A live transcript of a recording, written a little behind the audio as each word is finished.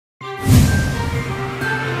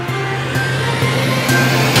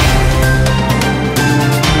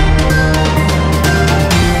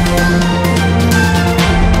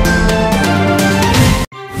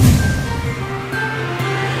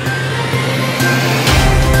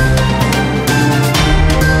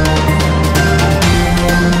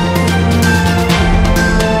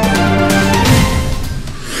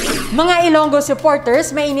Ilonggo supporters,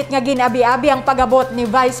 mainit nga ginabi-abi ang pag-abot ni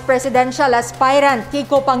Vice Presidential aspirant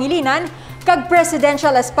Kiko Pangilinan kag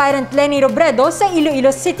Presidential aspirant Leni Robredo sa Iloilo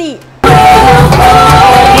City.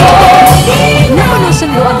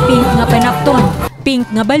 Napanusundo ang pink nga panapton, pink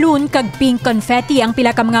nga balloon kag pink confetti ang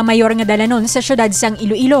pila ka mga mayor nga dalanon sa syudad sang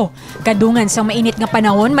Iloilo. Kadungan sang mainit nga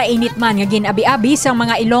panahon, mainit man nga ginabi-abi sang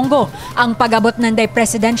mga Ilonggo ang pag-abot nanday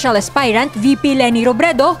Presidential aspirant VP Leni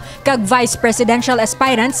Robredo kag Vice Presidential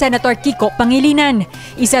aspirant Senator Kiko Pangilinan.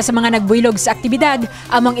 Isa sa mga nagbuylog sa aktibidad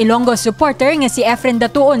among Ilonggo supporter nga si Efren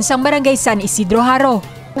Datuon sang Barangay San Isidro Haro.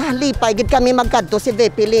 Nalipay gid kami magkadto si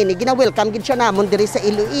VP Leni, gina-welcome gid siya namon diri sa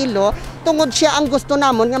Iloilo tungod siya ang gusto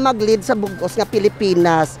namon nga mag-lead sa bugos nga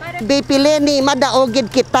Pilipinas. VP Leni, madaog gid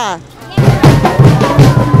kita.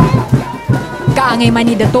 Kaangay man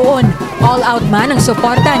ni Datuon, all out man ang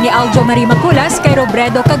suporta ni Aljo Marie Maculas kay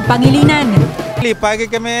Robredo kag Pangilinan. Lipay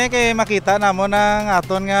gid kami kay makita namon ang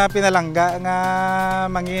aton nga pinalangga nga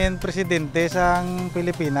mangin presidente sang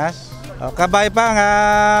Pilipinas. Kabay pa nga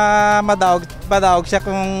madaog siya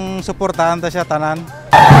kung suportahan ta siya tanan.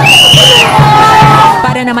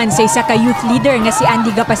 Para naman sa isa ka youth leader nga si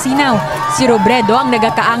Andy Gapasinaw, si Robredo ang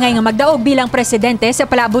nagakaangay nga magdaog bilang presidente sa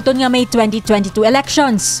palabuton nga May 2022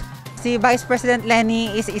 elections. Si Vice President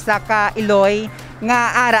Leni is isa ka Iloy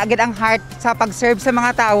nga ara gid ang heart sa pag-serve sa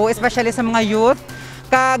mga tao, especially sa mga youth,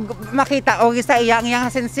 kag makita og sa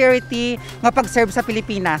iyang sincerity nga pag-serve sa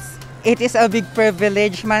Pilipinas. It is a big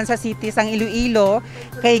privilege man sa city sang Iloilo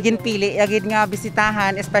kay ginpili agid nga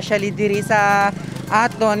bisitahan, especially diri sa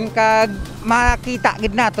aton, kag makita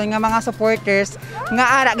gid naton nga mga supporters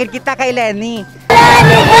nga ara gid kita kay Leni.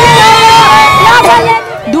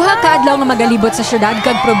 Duha ka adlaw nga magalibot sa syudad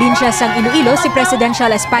kag probinsya sang Iloilo si presidential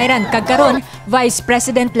aspirant kag karon Vice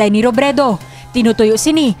President Leni Robredo. Tinutuyo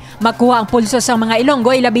sini, makuha ang pulso sa mga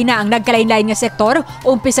Ilonggo ilabi na ang nagkalain-lain nga sektor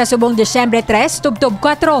umpisa subong Desyembre 3 tubtob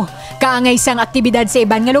 4. Kaangay sang aktibidad sa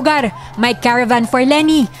iban nga lugar, may caravan for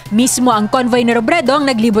Leni. Mismo ang convoy ni Robredo ang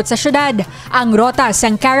naglibot sa syudad. Ang rota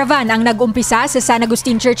sang caravan ang nagumpisa sa San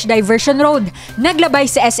Agustin Church Diversion Road, naglabay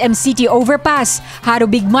sa SM City Overpass, Haro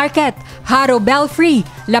Big Market, Haro Belfry,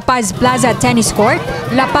 La Paz Plaza Tennis Court,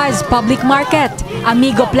 La Paz Public Market,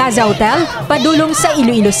 Amigo Plaza Hotel, padulong sa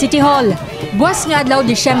Iloilo City Hall. Buwas nga adlaw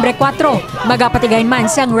Desyembre 4, magapatigayin man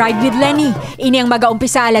sang Ride with Leni. Ini ang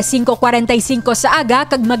magaumpisa alas 5:45 sa aga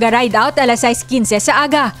kag maga-ride out alas 6:15 sa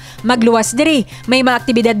aga. Magluwas diri, may mga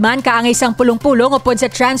aktibidad man kaangay sang pulong-pulong upod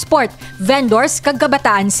sa transport, vendors kag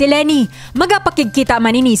kabataan si Leni. Magapakigkita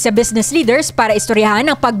man ini sa business leaders para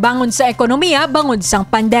istoryahan ang pagbangon sa ekonomiya bangod sang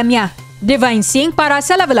pandemya. Divine Singh para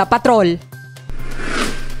sa Lavela Patrol.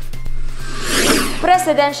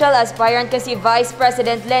 Presidential aspirant kasi Vice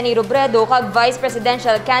President Leni Robredo kag Vice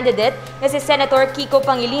Presidential candidate kasi Senator Kiko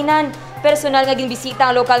Pangilinan. Personal nga ginbisita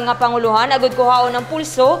ang lokal nga panguluhan agud kuhaon ng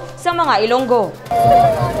pulso sa mga Ilonggo.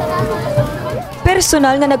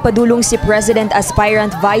 Personal nga nagpadulong si President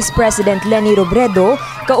aspirant Vice President Leni Robredo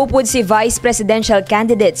kaupod si Vice Presidential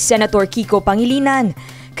candidate Senator Kiko Pangilinan.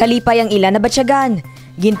 Kalipay ang ilan na batsyagan.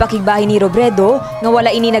 Ginpakigbahin ni Robredo nga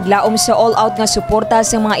wala ini naglaom sa all-out nga suporta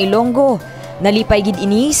sa mga Ilonggo. Nalipay gid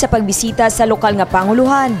ini sa pagbisita sa lokal nga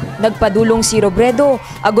panguluhan. Nagpadulong si Robredo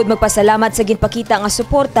agud magpasalamat sa ginpakita nga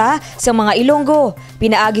suporta sa mga Ilonggo.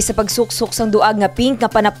 Pinaagi sa pagsuksok sang duag nga pink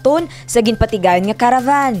nga panapton sa ginpatigayon nga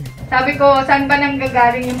caravan. Sabi ko, saan ba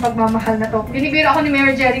nanggagaling yung pagmamahal na to? Binibiro ako ni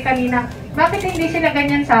Mayor Jerry kanina, bakit hindi sila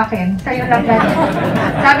ganyan sa akin? Sa'yo lang ganyan.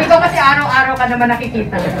 Sabi ko kasi araw-araw ka naman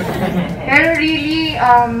nakikita. Pero really,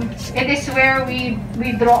 it is where we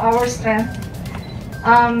draw our strength.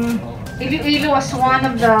 Iloilo was one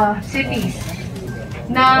of the cities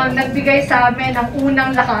na nagbigay sa amin ng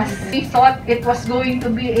unang lakas. We thought it was going to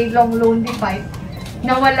be a long, lonely fight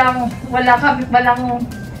na walang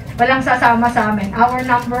sasama sa amin. Our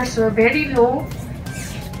numbers were very low.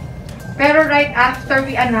 Pero right after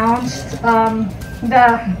we announced, the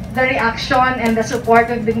reaction and the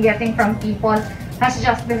support we've been getting from people has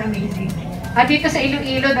just been amazing. At dito sa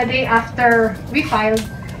Iloilo, the day after we filed,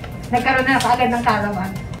 nagkaroon na kaagad ng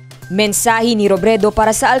caravan. Mensahe ni Robredo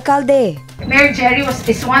para sa alkalde. Mayor Jerry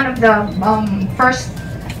is one of the first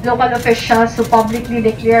local officials who publicly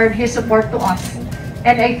declared his support to us.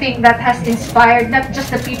 And I think that has inspired not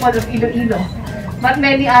just the people of Iloilo, but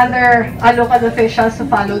many other local officials who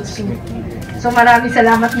followed suit. So maraming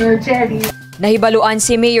salamat, Mayor Jerry. Nahibaluan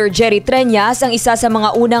si Mayor Jerry Treñas ang isa sa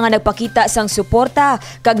mga una nga nagpakita sang suporta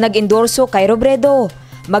kag nag-endorso kay Robredo.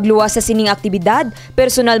 Magluwas sa sining aktibidad,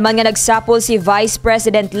 personal man nga nagsapol si Vice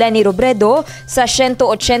President Leni Robredo sa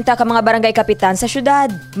 180 ka mga barangay kapitan sa syudad.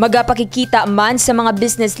 Magapakikita man sa mga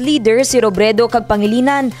business leader si Robredo kag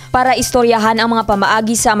Pangilinan para istoryahan ang mga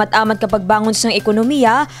pamaagi sa amat-amat kapag bangon sang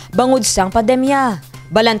ekonomiya bangod sang pandemya.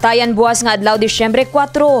 Balantayan buwas nga adlaw Disyembre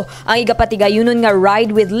 4 ang igapatigayunon nga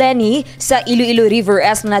Ride with Leni sa Iloilo River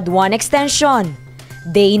Esplanade 1 Extension.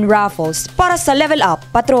 Dane Raffles para sa Level Up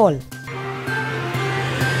Patrol.